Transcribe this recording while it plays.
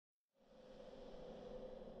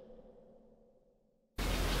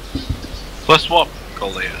Plus what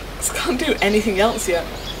gold are you? I can't do anything else yet.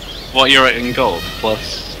 What you're at in gold?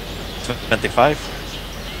 Plus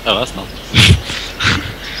 25. Oh, that's not.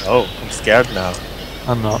 Oh, I'm scared now.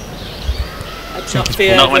 I'm not. I do not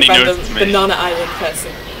fear Not when the he knows random it's me. banana island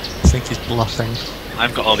person. I think he's bluffing.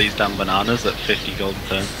 I've got all these damn bananas at 50 gold a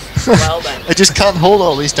turn. Well then. I just can't hold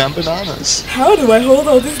all these damn bananas. How do I hold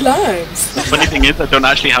all these limes? The funny thing is, I don't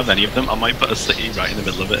actually have any of them. I might put a city right in the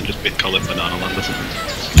middle of it and just call it Banana Land or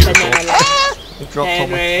something. Banana land. I dropped all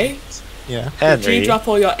my... Henry, Yeah. did Henry. you drop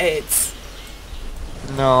all your aids?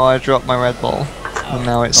 No, I dropped my Red Bull. And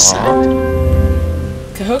now it's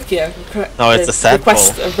sad. Cahokia No, it's a sad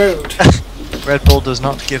request a road. Red Bull does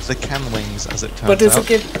not give the can wings, as it turns But does out. it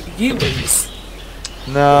give you wings?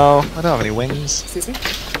 No, I don't have any wings. Excuse me?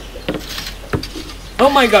 Oh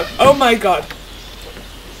my god, oh my god!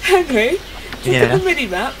 Henry, look Yeah? at the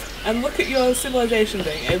mini-map and look at your civilization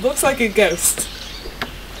thing. It looks like a ghost.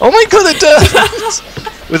 Oh my god, it does!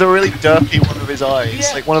 With a really derpy one of his eyes.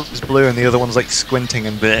 Yeah. Like, one of them's blue and the other one's like squinting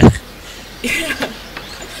and bleh. Yeah,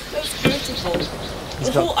 that's beautiful.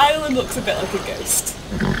 The whole island looks a bit like a ghost.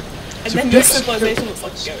 And then your civilization looks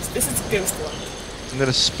like a ghost. This is Ghostland. I'm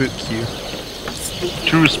gonna spook you. Spooky.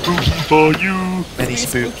 Too spooky for you. Many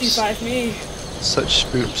Spooky spooks. 5 me. Such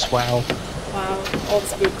spooks, wow. Wow, all the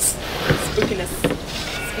spooks. Spookiness.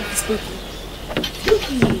 Spooky,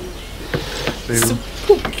 spooky. Boo.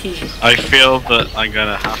 Spooky. I feel that I'm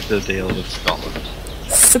gonna have to deal with Scotland.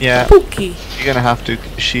 Yeah. Spooky. You're gonna have to.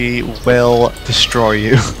 She will destroy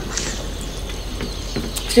you.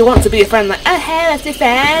 She wants to be a friend like, oh hey, let's be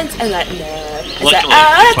friends. And like, no. It's like, Luckily,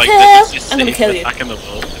 oh, it's like let's this is I'm gonna kill you. back in the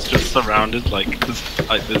world. It's just surrounded,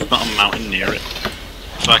 there's not a mountain near it.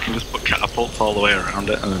 So I can just put catapults all the way around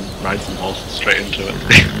it and then ride some horses straight into it.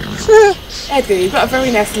 Edgar, you've got a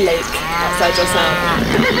very nice lake outside your town.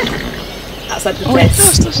 Outside the Oh, it place.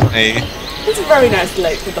 does, doesn't he? It's a very nice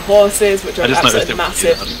lake with the horses, which are I just noticed absolutely it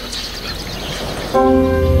massive.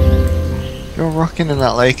 You're rocking in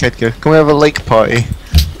that lake, Edgar. Can we have a lake party?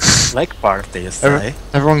 Lake party, you say?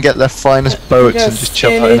 Everyone get their finest We boats go and just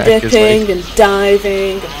chill out in skinny Edgar's lake. dipping and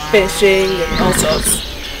diving and fishing and all sorts.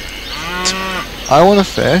 I want to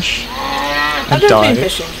fish I've and never been dive.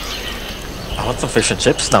 fishing. I want some fish and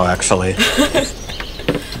chips now, actually.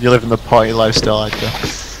 You live in the party lifestyle, Edgar.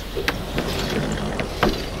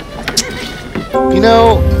 You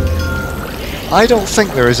know, I don't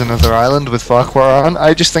think there is another island with Farquhar on.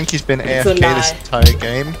 I just think he's been It's a AFK this lie. entire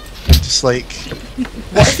game. And just like,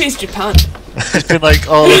 What if he's Japan? he's been like,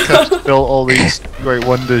 oh look, I've just built all these great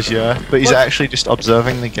wonders, yeah. But he's What? actually just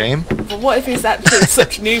observing the game. But what if he's actually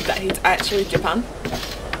such a noob that he's actually Japan?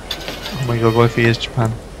 Oh my god, what if he is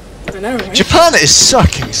Japan? I know, right? Japan is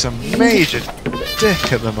sucking some major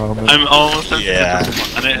dick at the moment. I'm almost tempted Yeah. to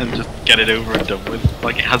just plan it and just get it over and done with.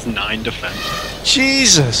 Like, it has 9 defense.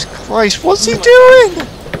 Jesus Christ, what's he Oh my doing?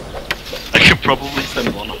 I could probably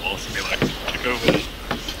send one horse and be like, check over this.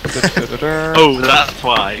 Oh, that's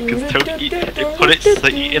why, because Toki put its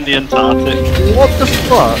city in the Antarctic. What the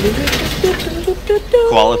fuck?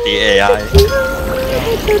 Quality AI.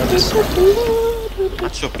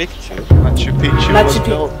 Machu Picchu. Machu Picchu Machu was Pi-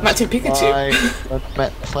 built Machu Picchu. by a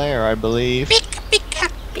Met player, I believe. Pika,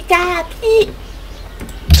 pika.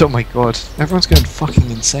 Oh my god, everyone's going fucking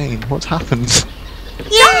insane. What's happened?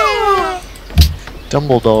 Yeah!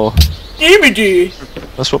 Dumbledore. Skibidi!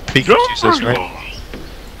 That's what Pikachu says, right?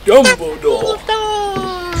 Dumbledore!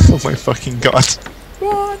 Oh my fucking god.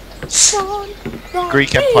 Run, run, run,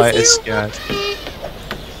 Greek Empire is crazy. scared.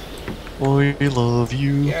 I love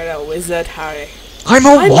you. You're a wizard, Harry. I'm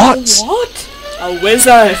a what? A what? A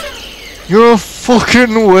wizard! You're a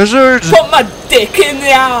fucking wizard! Put my dick in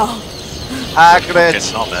there! It's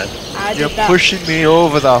Hagrid, not bad. I you're did that. pushing me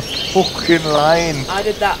over the fucking line. I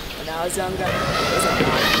did that when I was younger.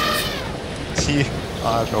 You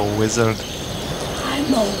are a wizard.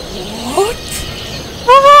 I'm a what?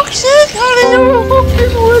 For fuck's sake, Harry, you're a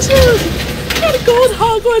fucking wizard! You gotta go to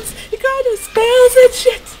Hogwarts. You gotta do spells and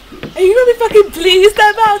shit. Are you gonna be fucking pleased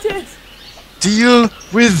about it? Deal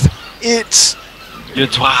with it! You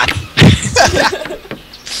twat!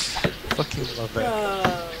 Fucking love it.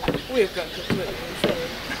 We've got completely insane.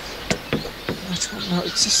 I don't know,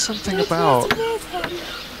 it's just something about...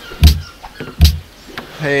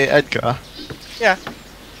 Hey, Edgar. Yeah. Do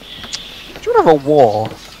you want to have a war?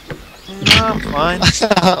 No, I'm fine.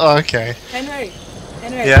 Oh, okay. Henry.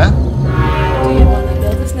 Yeah? Do you wanna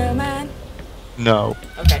build a snowman? No.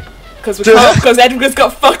 Okay. Because Edgar's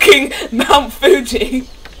got fucking Mount Fuji.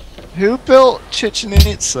 Who built Chichen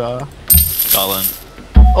Itza? Scotland.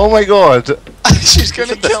 Oh my god. She's You gonna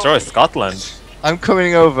should kill destroy me. Scotland. I'm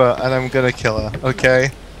coming over and I'm gonna kill her, okay?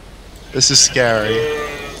 This is scary.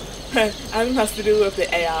 Adam has to do with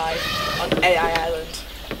the AI on AI Island.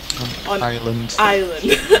 On Island. Island.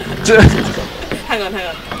 hang on.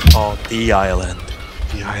 Oh, the island.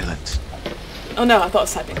 The island. Oh no, I thought it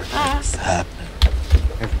was typing. What's happening?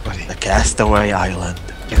 Everybody, The Castaway Island.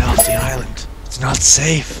 get off the island. It's not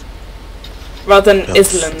safe. Rather than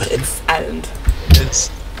Island, it's Island. It's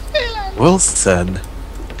Wilson.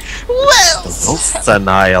 The Wilson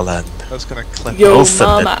Island. I was gonna clip Yo Wilson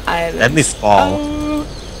Mama did- Island. And this fall. Oh,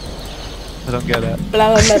 I don't get it.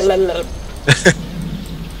 blah blah blah blah blah.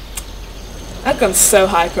 I've gone so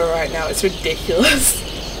hyper right now, it's ridiculous.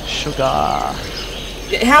 Sugar.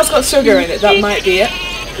 It has got sugar in it, that might be it.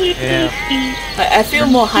 Yeah. I feel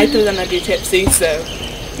more hyper than I do tipsy, so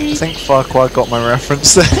I think Farquhar got my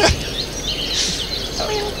reference there.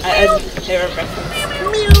 I didn't hear a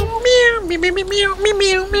reference.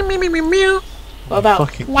 What about?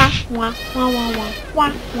 Fucking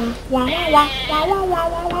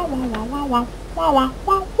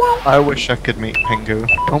I wish I could meet Pingu.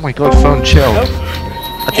 Oh my god, phone chill.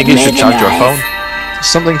 Oh. I think you should charge your phone.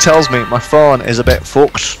 Something tells me my phone is a bit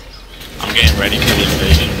fucked. I'm getting ready for the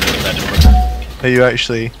invasion of Edinburgh. Are you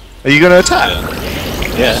actually? Are you gonna attack?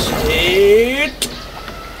 Yeah. Shit.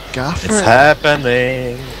 Gaffer. It's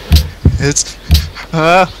happening. It's.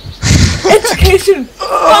 Education!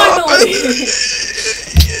 Finally!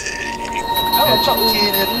 Oh, I've got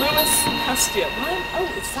Louis Pasteur.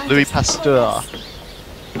 Oh, it's scientist. Louis Pasteur.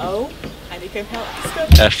 Oh, and he can help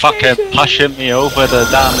They're fucking pushing me over the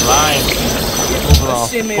damn line.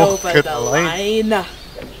 pushing me over fucking the line. line.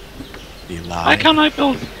 You Why lie. can't I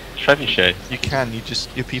build trebuchet? You can. You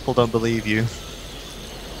just. Your people don't believe you.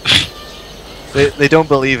 They don't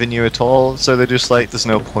believe in you at all. So they're just like, there's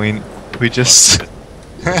no point. We just.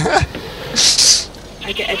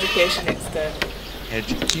 I get education next turn.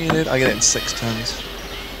 Educated. I get it in 6 turns.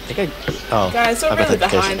 I think oh, Guys, we're I got really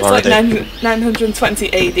education behind. It's like already. 920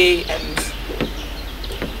 AD and...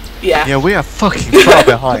 Yeah. Yeah, we are fucking far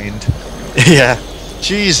behind. Yeah.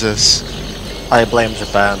 Jesus. I blame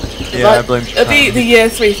Japan. Yeah, I Like, blame it'll be Japan. the year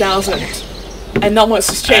 3000. And not much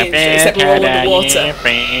has changed, except we're all underwater.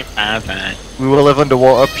 We will live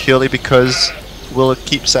underwater purely because we'll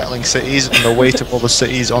keep settling cities, and the weight of all the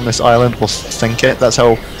cities on this island will sink it. That's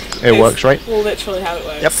how it works, right? Well, literally how it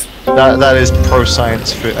works. Yep. That is pro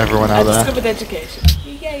science for everyone I out there. discovered education.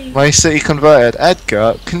 Yay. My city converted.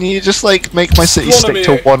 Edgar, can you just like make my city stick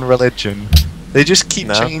to one religion? They just keep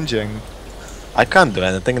No. changing. I can't do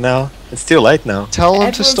anything now. It's too late now. Tell them to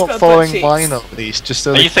Everyone's stop got following butt mine cheeks. at least, just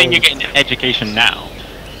so Are they you saying you're follow- getting education now?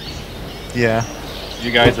 Yeah,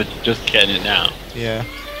 You guys are just getting it now. yeah.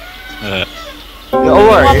 Uh, Don't We're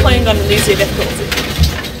worry. playing on an easier difficulty.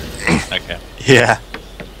 okay. Yeah.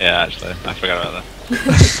 Yeah, actually, I forgot about that.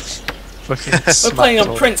 Fucking We're playing on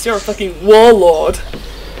smacked Prince, you're a fucking warlord.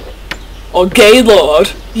 Or gay lord.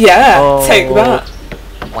 Yeah, Oh. take that.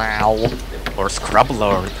 all. Wow. Or Scrub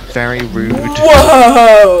Lord. Very rude.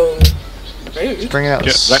 Whoa! Rude. Bring out.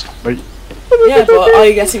 Yeah, but are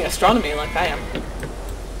you getting astronomy like I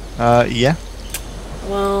am? Yeah.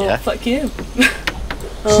 Well, Yeah. fuck you.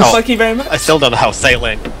 Oh. Fuck you very much. I still don't know how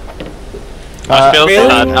sailing. I feel Really?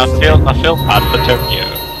 sad. I feel bad for Tokyo.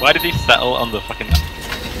 Why did he settle on the fucking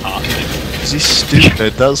Arctic? Because he's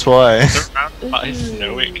stupid, that's why. Surrounded by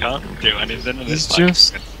snow, it can't do anything. And He's it's like,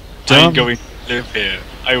 just I'm dumb. going to live here.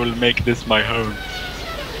 I will make this my home.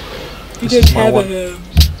 You This don't is my have a one. home.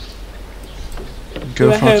 Go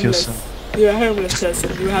You're fuck homeless. yourself. You're a homeless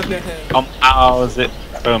person. You have no home. How's it,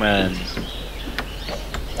 Bowman?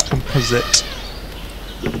 Composite.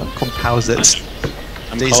 Composite.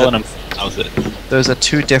 I'm These calling are- him. How's it? Those are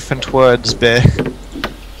 2 different words, Bay.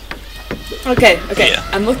 Okay. Yeah.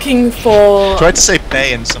 I'm looking for Tried to say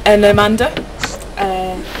Bay and something. an Amanda.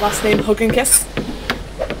 Last name Hug and Kiss.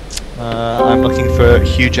 I'm looking for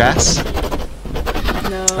Hugh Jass.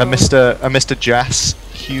 No. A Mr. Jass.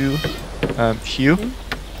 Hugh. Hugh?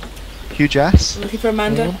 Hugh Jass? I'm looking for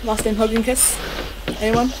Amanda. Last name Hug and Kiss.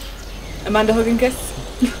 Anyone? Amanda Hug and Kiss?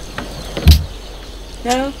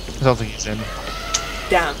 No? I don't think he's in.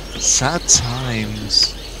 Damn. Sad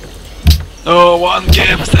times. Oh, one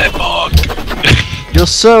game set bog. You're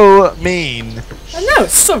so mean. I know,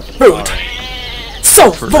 it's so rude.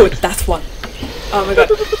 So rude, that's one. Oh my god.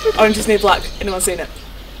 Orange is New Black. Anyone seen it?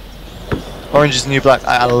 Orange is the New Black.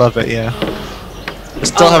 I love it, yeah.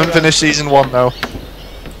 Still Oh my haven't God. finished season 1 though.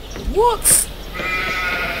 What?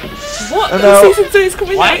 What? I know. Season 3 is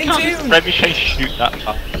coming Why out in can't June. Trebuchet shoot that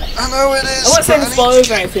far? I know it is. I won't say any spoilers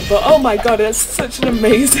or anything, but oh my god, it's such an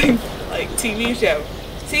amazing like TV show.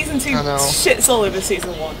 Season 2 I know. shits all over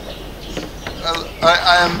season 1.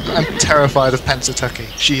 I'm terrified of Pensatucky.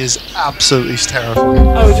 She is absolutely terrifying.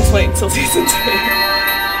 Oh, just wait until season 2.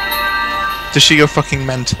 Does she go fucking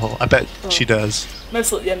mental? I bet she does.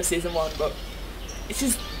 Mostly at the end of season 1, but it's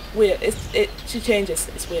just weird. She changes.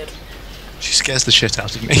 It's weird. She scares the shit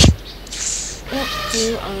out of me. What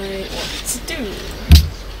do I want to do?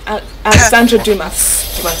 Alexandra Dumas.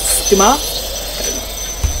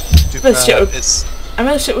 I'm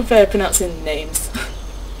really shit with pronouncing names.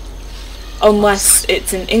 Unless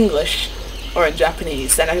it's in English or in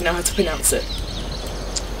Japanese, then I know how to pronounce it.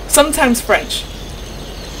 Sometimes French.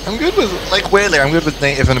 I'm good with, like, weirdly, I'm good with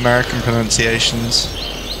Native American pronunciations.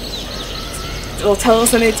 Well, tell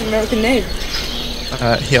us a Native American name.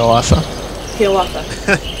 Hiawatha. Hiawatha.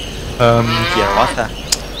 Hiawatha.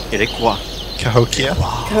 Iroquois. Cahokia.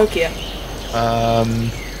 Cahokia.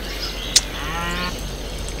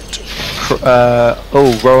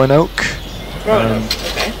 Roanoke. Roanoke,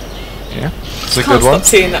 okay. Yeah, it's a Can't good one. stop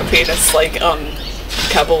seeing that penis, like, on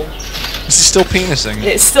Kabul. Is it still penising?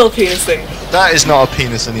 It's still penising. That is not a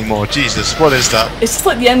penis anymore. Jesus, what is that? It's just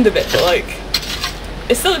like the end of it, but like,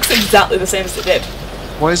 it still looks exactly the same as it did.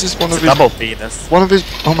 Why is this one It's of a his... double penis. One of his...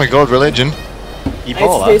 Oh my god, religion.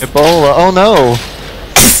 Ebola. Ebola, oh no!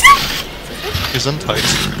 He's untight.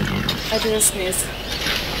 I do a sneeze.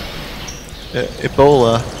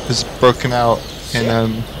 Ebola has broken out in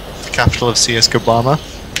the capital of CS Obama.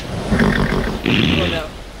 Oh no.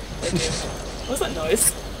 What's that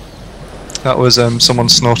noise? That was someone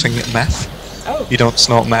snorting meth. Oh. You don't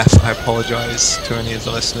snort meth. I apologise to any of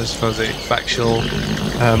the listeners for the factual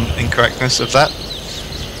incorrectness of that.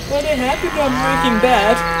 What happened on Breaking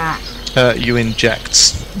Bad? You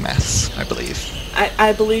inject meth, I believe.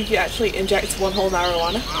 I believe you actually inject one whole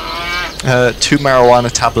marijuana. 2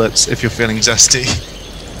 marijuana tablets if you're feeling zesty.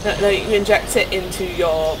 No, you inject it into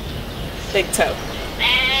your big toe.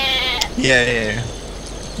 Yeah.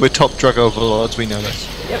 We're top drug overlords, we know this.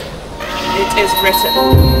 Yep. It is written.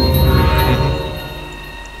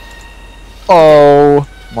 Oh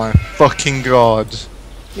my fucking god.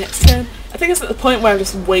 Next turn. I think it's at the point where I'm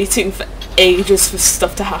just waiting for ages for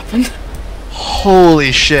stuff to happen.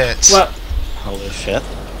 Holy shit. What? Holy shit.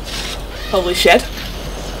 Holy shit.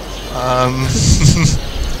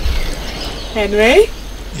 Henry?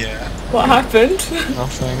 Yeah. What happened?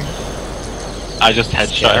 Nothing. I just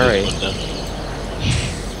headshot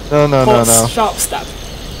No. Horse sharp stab.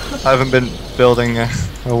 I haven't been building a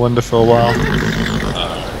wonder for a while.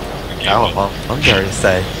 I'm dare you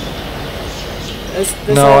say. There's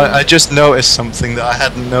No, I just noticed something that I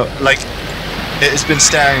hadn't like, it has been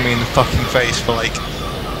staring me in the fucking face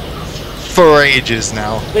for ages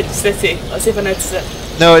now. Which city? Let's see if I notice it.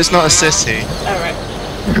 No, it's not a city. Alright.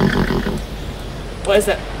 What is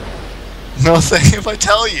it? Nothing, if I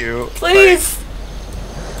tell you. Please!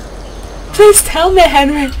 Please tell me,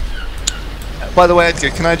 Henry! By the way,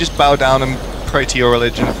 Edgar, can I just bow down and pray to your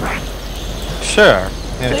religion? Sure.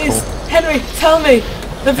 Yeah, Please, cool. Henry, tell me!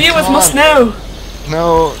 The viewers must know!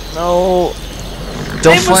 No.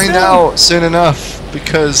 They'll find out soon enough,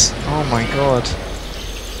 because, oh my god.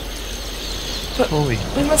 But Holy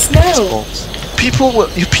we must know! balls. People will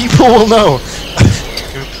know!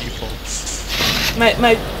 Your people.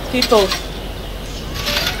 My people.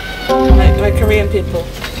 My Korean people.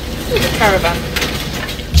 The caravan.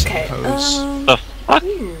 Okay, The fuck?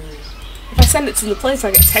 if I send it to the place,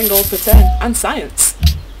 I get 10 gold per turn, and science.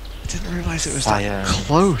 I didn't realise it was Science. that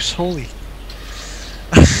close, holy.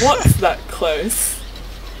 What's that close?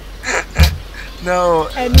 No.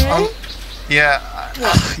 Henry? Yeah.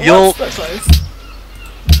 What's that close?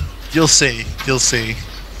 You'll see.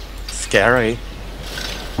 Scary.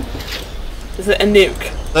 Is it a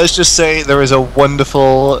nuke? Let's just say there is a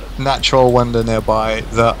wonderful natural wonder nearby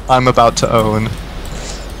that I'm about to own.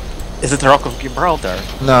 Is it the Rock of Gibraltar?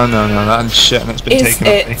 No, that's shit and it's been Is taken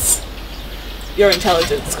off me. it your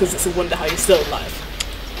intelligence? Because it's a wonder how you're still alive.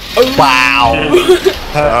 Oh. Wow!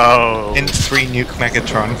 Oh. In 3 nuke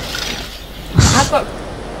Megatron. I've got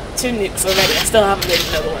 2 nukes already. I still haven't made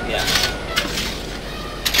another one yet.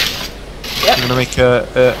 Yep.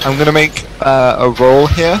 I'm gonna make a roll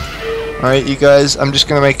here. Alright, you guys, I'm just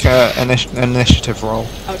gonna make an initiative roll.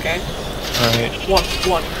 Okay. Alright. 1.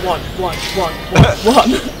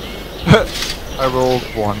 I rolled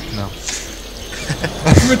 1, no.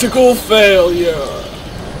 Critical failure.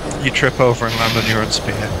 You trip over and land on your own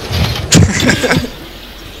spear.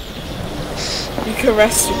 You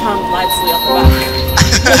caress your palm lightly on the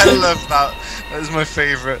back. I love that. That is my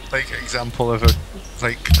favourite example of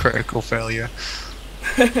a critical failure.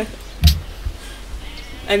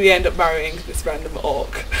 And you end up marrying this random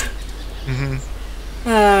orc. Mhm.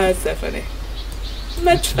 Ah, it's so funny.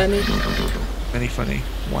 Much funny. Any funny?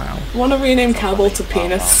 Wow. I want to rename Cowbell to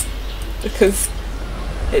Penis. Because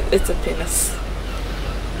it's a penis.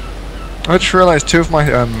 I just realised 2 of my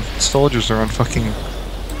soldiers are on fucking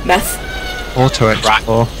Meth. auto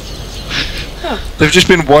explore. Huh. They've just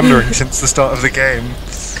been wandering since the start of the game.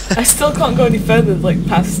 I still can't go any further, like,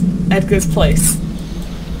 past Edgar's place.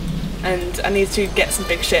 And I need to get some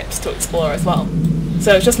big ships to explore as well.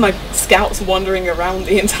 So it's just my scouts wandering around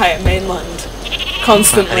the entire mainland.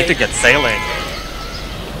 Constantly. I need to get sailing.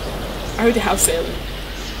 I already have sailing.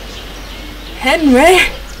 Henry!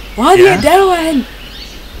 What are you doing?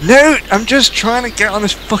 No, I'm just trying to get on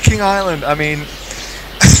this fucking island. I mean...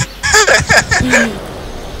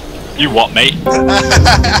 You what, mate? You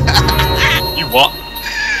what?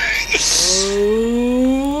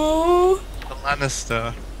 Oh. The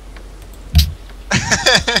Lannister. I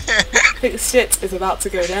think shit is about to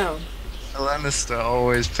go down. The Lannister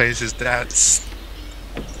always pays his debts.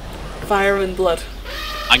 Fire and blood.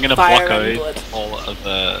 I'm gonna Fire block and out blood. all of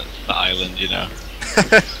the island, you know.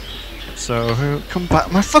 So, come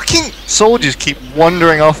back. My fucking soldiers keep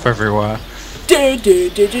wandering off everywhere.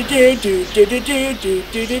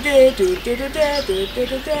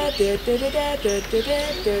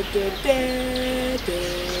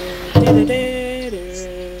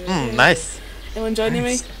 Nice. Anyone joining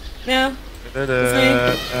me? No?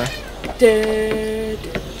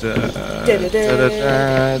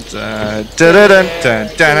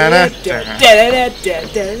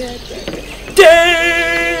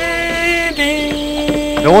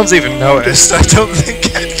 No one's even noticed. I don't think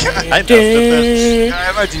I noticed it.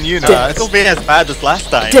 I imagine you It'll noticed. be as bad as last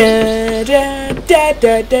time.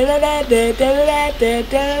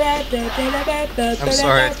 I'm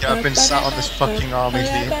sorry, I've been sat on this fucking army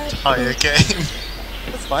the entire game.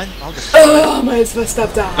 That's fine. I'll just. Oh, my first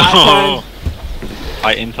step down. Oh,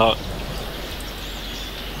 fighting talk.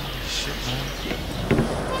 Shit, man.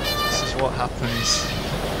 This is what happens.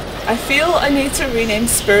 I feel I need to rename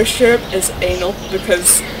Spurshirp as anal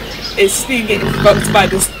because it's been getting fucked by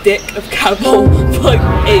this dick of Cabal for like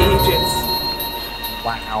ages.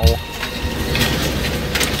 Wow.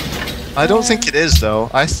 I don't think it is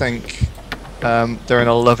though. I think they're in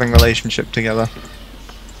a loving relationship together.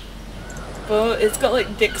 But it's got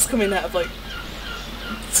like dicks coming out of like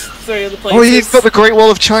 3 other places. Oh, you've got the Great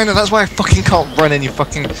Wall of China. That's why I fucking can't run in. You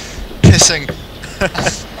fucking pissing. Have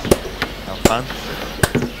fun.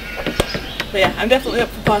 But yeah, I'm definitely up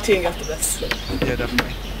for partying after this. Yeah,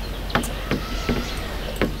 definitely.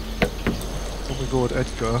 Oh my god,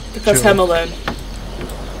 Edgar. Because chill. him alone.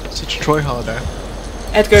 Such a tryharder.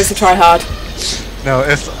 Edgar's a try-hard. No,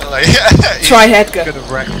 if like Try he's Edgar. gonna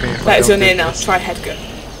wreck me. If I That is your don't do name now. this. Try Edgar.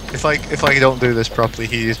 If I don't do this properly,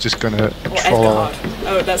 he is just gonna Or troll. Edgar Hard.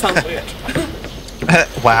 Oh, that sounds weird.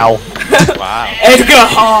 Wow. Wow. Edgar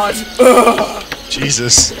Hard! Ugh.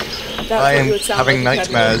 Jesus. That's I what am you would sound having like if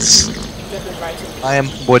you had nightmares. Definitely writing. I am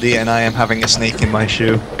Woody and I am having a snake in my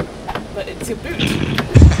shoe. But it's your boot.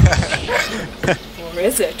 Or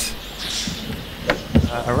is it?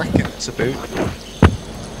 I reckon it's a boot.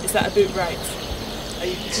 Is that a boot right? Are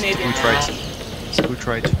you Canadian? Boot right. It's a boot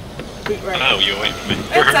right. Boot right. Oh, you're waiting for me.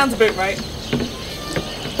 That sounds a boot right.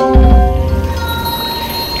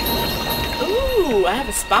 Ooh, I have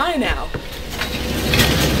a spy now.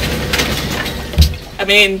 I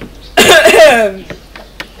mean,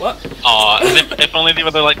 what? Aw, if only they were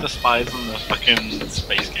like the spies in the fucking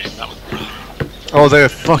space game, that was brilliant. Oh, they're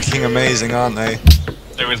fucking amazing, aren't they?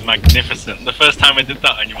 It was magnificent. The first time I did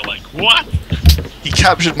that and you were like, what? He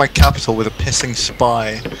captured my capital with a pissing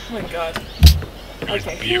spy. Oh my god. It was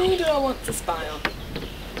Okay, who beautiful. do I want to spy on?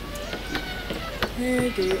 Who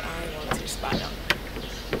do I want to spy on?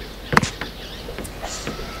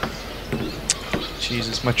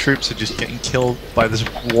 Jesus, my troops are just getting killed by this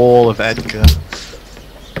wall of Edgar.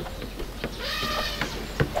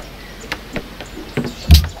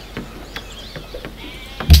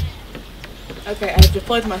 Okay, I've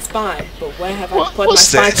deployed my spy, but where have I deployed my What's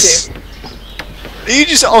spy this? to? Are you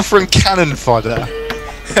just offering cannon fodder?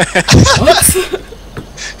 What?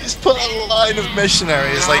 Just put a line of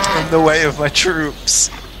missionaries like in the way of my troops.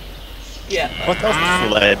 Yeah. What else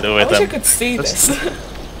will I do I with wish I them? could see this.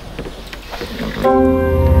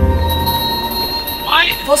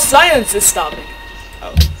 Why? For science is starving.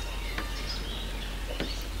 Oh.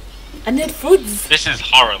 I need foods. This is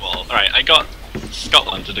horrible. Alright, I got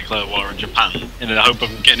Scotland to declare war on Japan in the hope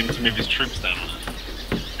of getting him to move his troops down there.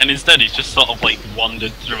 And instead he's just sort of like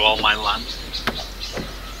wandered through all my land.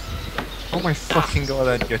 Oh my fucking god,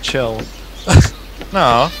 Edgar, chill.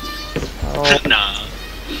 No. Oh, Nah.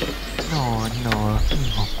 no.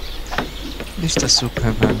 Mr.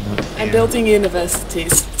 Superman. I'm building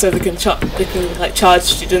universities so they can like charge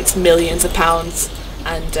students millions of pounds,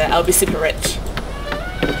 and I'll be super rich.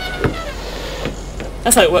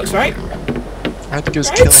 That's how it works, right? Edgar's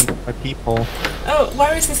Right? killing my people Oh,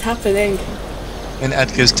 where is this happening? in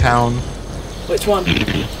Edgar's town. Which one?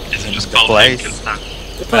 Is it just The called place. Lincoln's Town?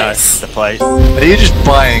 The It's place. the place. Are you just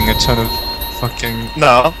buying a ton of fucking...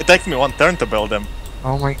 No, it takes me 1 turn to build them.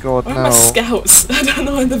 Oh my god, Where are my no. scouts? I don't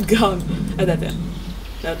know where they've gone. Oh, they're there.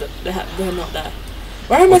 No, they're not there.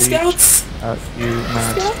 Where are my What are you- scouts? You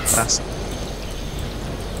mad Scouts? bastard.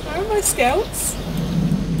 Where are my scouts?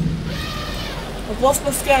 I've lost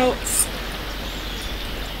my scouts.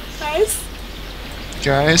 Guys?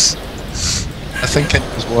 Guys, I think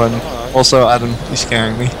Edgar's won. Also, Adam, you're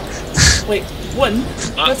scaring me. Wait, one?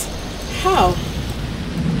 But how?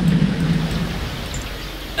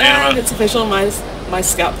 And it's official, my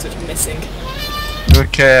scouts are missing.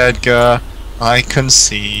 Okay, Edgar, I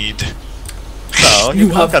concede. No, You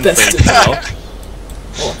you have can't bested say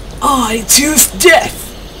no. I choose death!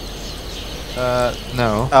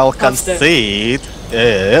 No. I'll That's the- concede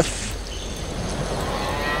if...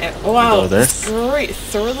 Yeah, wow, Do this. great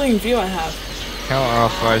thrilling view I have. Counter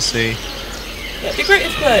offer, I see. Yeah, it'd be great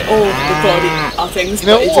if all the body are things, You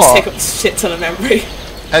know but it just what? take up a shit ton of memory.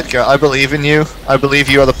 Edgar, I believe in you. I believe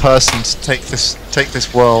you are the person to take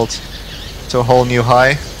this world to a whole new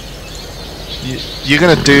high. You're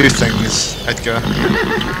gonna do things, Edgar.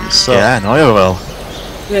 So, Yeah, I know you will.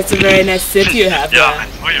 That's a very nice city you have Yeah, there.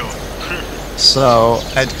 I know you. so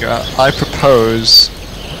Edgar, I propose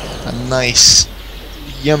a nice,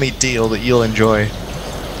 yummy deal that you'll enjoy.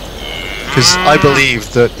 Because I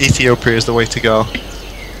believe that Ethiopia is the way to go.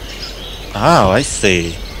 Oh, I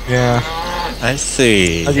see. Yeah. I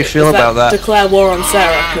see. How do you feel Does about that? Declare war on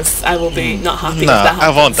Sarah, because I will be not happy No, if that I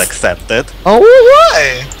happens. won't accept it. Oh,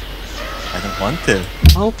 why? I don't want to.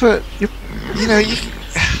 Oh, but you know,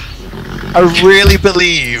 I really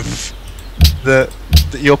believe that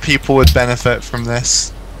your people would benefit from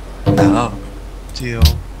this No. deal.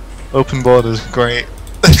 Open borders, great.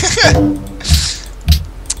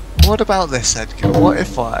 What about this, Edgar? What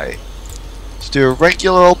if I just do a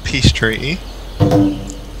regular old peace treaty?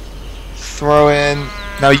 Throw in.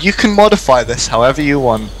 Now you can modify this however you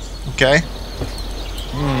want, okay?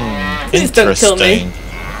 Please don't kill me. Interesting.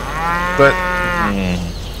 But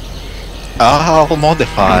I'll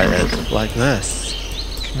modify it like this.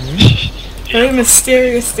 Very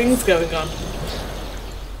mysterious things going on.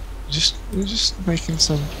 we're just making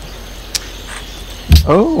some.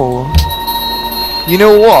 Oh, you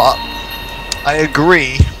know what? I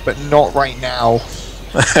agree, but not right now.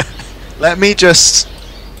 Let me just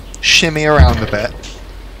shimmy around a bit.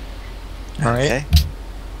 Alright? Okay.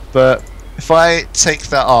 But if I take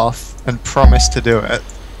that off and promise to do it,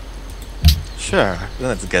 Sure,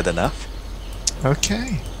 that's good enough.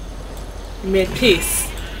 okay. You made peace.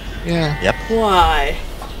 Yeah, Yep. Why?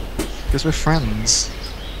 because we're friends.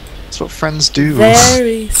 That's what friends do.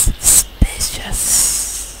 Very suspicious.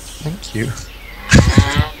 Thank you.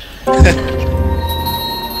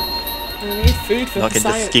 I need food for I the can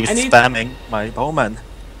science. just keep I need spamming my bowman.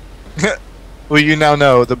 Well, you now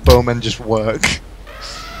know that bowmen just work.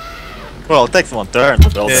 Well, it takes 1 turn to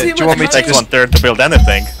build Yeah, See it. do you want me what to It takes just... 1 turn to build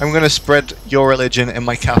anything. I'm gonna spread your religion in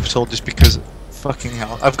my capital just because... Fucking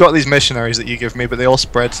hell. I've got these missionaries that you give me, but they all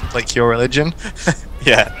spread like your religion.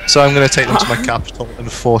 Yeah, So I'm gonna take them to my capital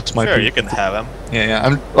and force my sure, people. you can have him.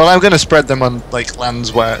 Yeah. I'm gonna spread them on like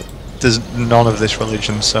lands where there's none of this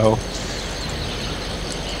religion. So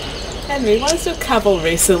Henry, why has your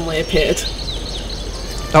cavalry suddenly appeared?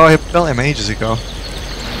 oh, I built him ages ago.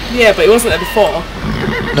 Yeah, but he wasn't there before.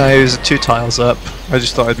 No, he was 2 tiles up. I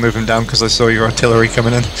just thought I'd move him down because I saw your artillery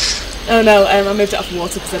coming in. Oh no, I moved it off the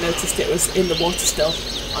water because I noticed it was in the water still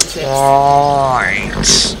on ships. Right.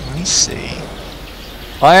 I see.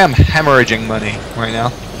 I am hemorrhaging money right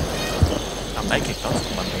now. I'm making tons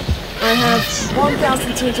of money. I have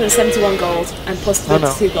 1,271 gold and plus Oh, no.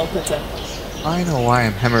 32 gold per turn. I know why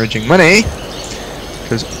I'm hemorrhaging money.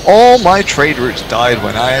 Because all my trade routes died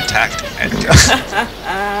when I attacked Edgar.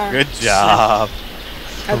 Good job.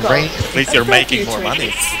 I've got, Great. At least I've you're got a making few more trade money.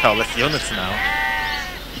 routes. You have less units now.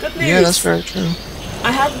 Good news. Yeah, that's very true.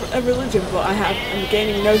 I have a religion, but I'm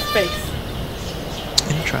gaining no faith.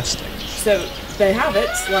 Interesting. So they have it,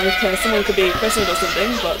 like someone could be christened or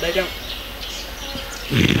something, but they don't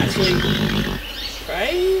actually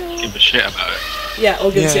pray. Or... Give a shit about it. Yeah,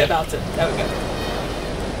 or give a Yeah. shit about it. There we go.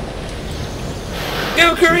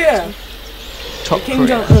 Go Korea! Top King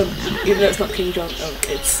Korea. Jong-un. Even though it's not King Jong-un,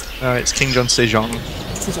 it's No, it's King John Sejong.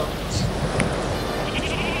 Sejong.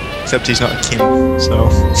 Except he's not a king, so.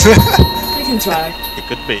 He's can try. He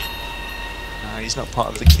could be. Nah, he's not part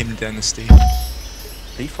of the Kim dynasty.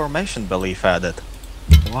 Deformation belief added.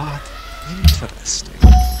 What? Interesting.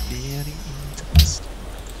 Very interesting.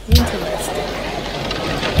 Interesting.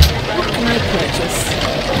 What can I purchase?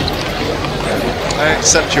 I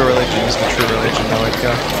accept your religion as the true religion, though,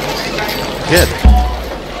 Edgar.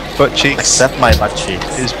 Good. Butt cheeks Except my butt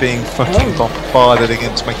cheeks. is being fucking bombarded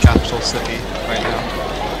against my capital city right now.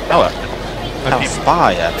 Oh, My I'm a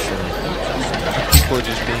spy actually. people are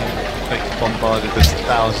just being like bombarded with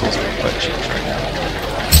thousands of butt cheeks right now.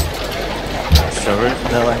 Sure,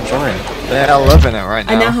 they'll enjoy it. They're loving it right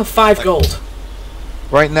now. I now have 5 gold.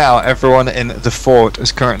 Right now, everyone in the fort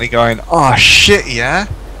is currently going, "Oh shit, yeah,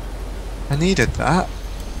 I needed that."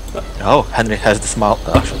 Oh, Henry has the small.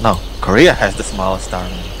 No, Korea has the smallest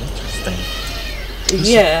army. Interesting.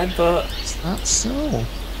 Yeah, but Is that so?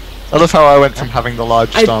 I love how I went from having the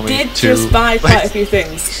largest I army did to just buy quite a few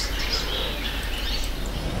things.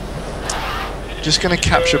 just gonna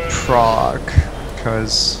capture Prague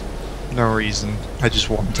because no reason. I just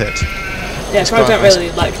want it. Yeah, It's Prague got a don't nice-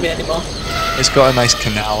 really like me anymore. It's got a nice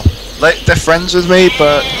canal. Like they're friends with me,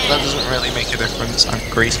 but that doesn't really make a difference. I'm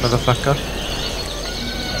Greece, motherfucker.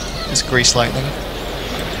 It's Grease lightning.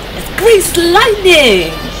 It's Grease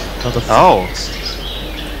lightning! Oh.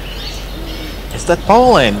 Is that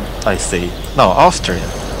Poland? I see. No, Austria.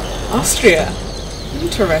 Austria.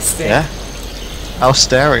 Interesting. Yeah.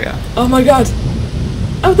 Austeria. Oh my god.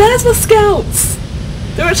 Oh, there's the scouts!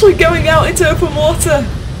 They're actually going out into open water.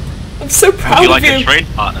 I'm so Would proud you of like you. a trade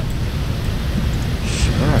partner?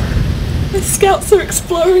 Sure. The scouts are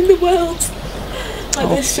exploring the world. Like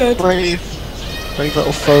they should. Brave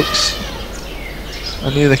little folks. I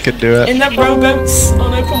knew they could do it. In their rowboats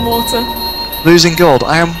on open water. Losing gold.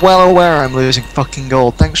 I am well aware I'm losing fucking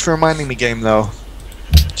gold. Thanks for reminding me, game, though.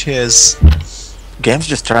 Cheers. Game's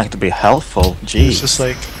just trying to be helpful. It's Jeez. just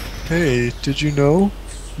like, hey, did you know?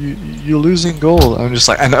 You're losing gold. I'm just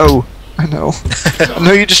like, I know. I know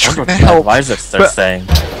you're just trying to help. My visors are but- saying.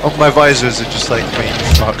 Oh, my visors are just like, mate,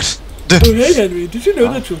 you fucked. Oh hey Henry, did you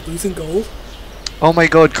know that you're losing gold? Oh my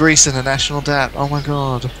god, Greece in a national debt. Oh my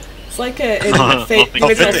god. It's like in the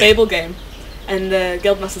original Fable game. And the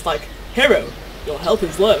guildmaster's like, Hero, your health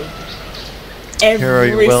is low. Hero,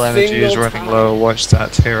 your will energy is single running time. low. Watch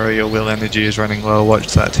that. Hero, your will energy is running low.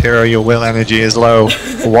 Watch that. Hero, your will energy is low.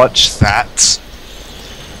 Watch that.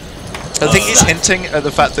 I think he's hinting at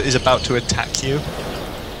the fact that he's about to attack you.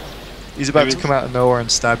 He's about to come out of nowhere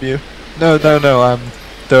and stab you. No, the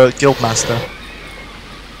guildmaster.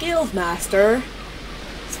 Guildmaster.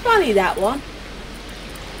 It's funny that one.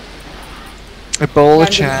 Ebola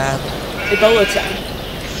Chan. Ebola Chan.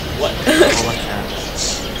 What?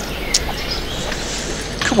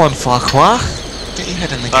 Come on, Farquhar. Get your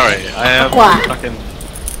head in the game. Sorry, I am Quack. fucking.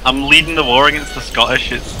 I'm leading the war against the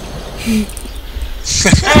Scottish. It's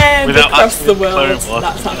And Without across the actually world, declaring war.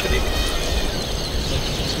 that's happening.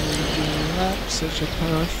 Such a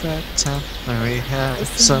perfect time where we have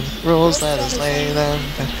some rules, let us lay them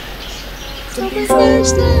down.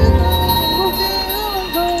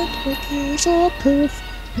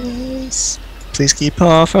 Please keep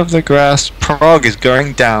off of the grass. Prague is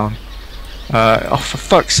going down. Oh, for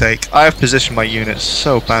fuck's sake. I have positioned my units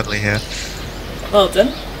so badly here. Well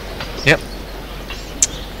done. Yep.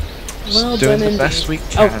 Well Just doing done the best indeed. we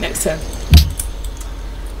can. Oh, next turn.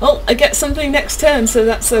 Well, I get something next turn, so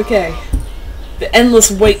that's okay. The endless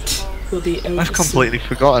wait will be over. I've completely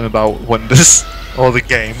forgotten about Wonders or the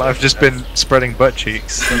game. I've just been spreading butt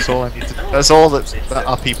cheeks. That's all I need to. That's all that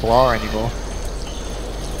our people are anymore.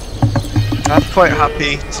 I'm quite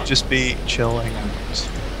happy to just be chilling.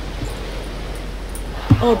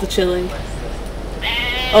 All the chilling.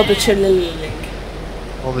 All the chilling.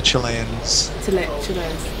 All the Chileans.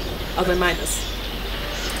 Chillers. Are they minus?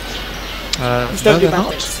 Just No, don't do they're bad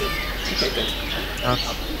not. things. Okay, good.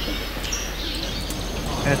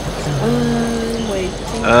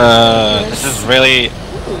 Waiting. This is really.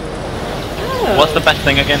 Oh. What's the best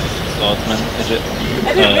thing against swordsmen? Is it?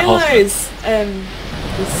 I didn't horsemen? realise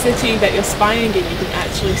the city that you're spying in, you can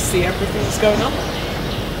actually see everything that's going on.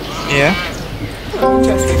 Yeah. Oh,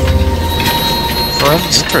 interesting.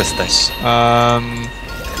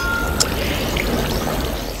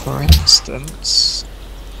 For instance,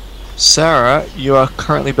 Sarah, you are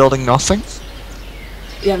currently building nothing.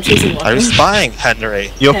 Yeah, I'm choosing one. Are you spying,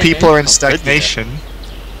 Henry? Your Henry. people are in Oh, good, yeah. stagnation.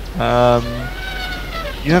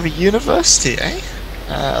 You have a university, eh?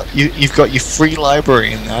 You've got your free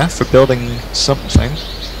library in there for building something.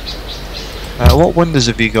 What wonders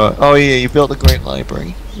have you got? Oh yeah, you built a great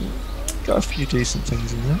library. Got a few decent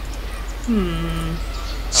things in there.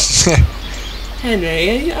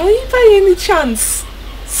 Henry, are you by any chance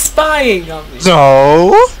spying on me? No.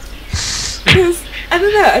 Because, I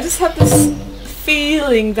don't know, I just have this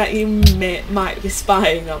feeling that you might be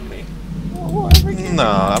spying on me.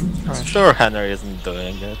 No, I'm sure Henry isn't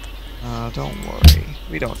doing it. Don't worry.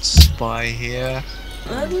 We don't spy here.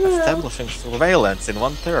 I don't know. Establishing surveillance in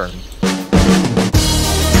one turn.